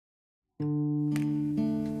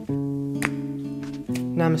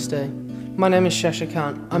Namaste. My name is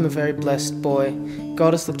Shashikant. I'm a very blessed boy.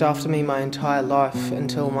 God has looked after me my entire life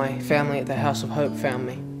until my family at the House of Hope found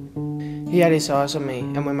me. He had his eyes on me,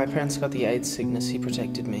 and when my parents got the AIDS sickness, he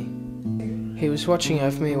protected me. He was watching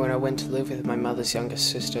over me when I went to live with my mother's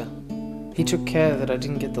youngest sister. He took care that I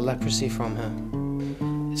didn't get the leprosy from her.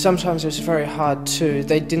 Sometimes it was very hard too.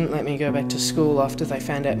 They didn't let me go back to school after they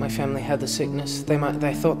found out my family had the sickness.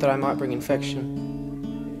 They thought that I might bring infection.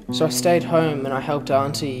 So I stayed home and I helped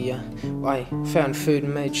Auntie. I found food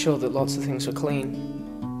and made sure that lots of things were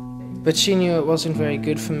clean. But she knew it wasn't very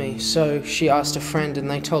good for me, so she asked a friend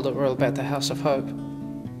and they told her all about the House of Hope.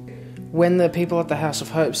 When the people at the House of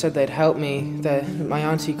Hope said they'd help me, my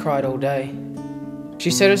auntie cried all day.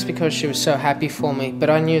 She said it was because she was so happy for me, but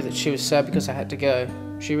I knew that she was sad because I had to go.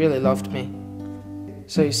 She really loved me.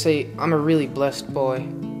 So you see, I'm a really blessed boy.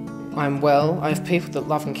 I'm well, I have people that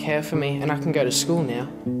love and care for me, and I can go to school now.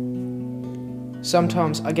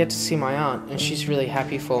 Sometimes I get to see my aunt, and she's really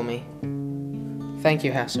happy for me. Thank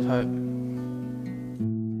you, House of Hope.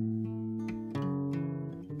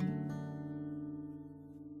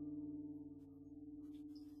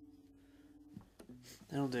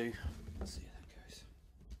 That'll do. Let's see.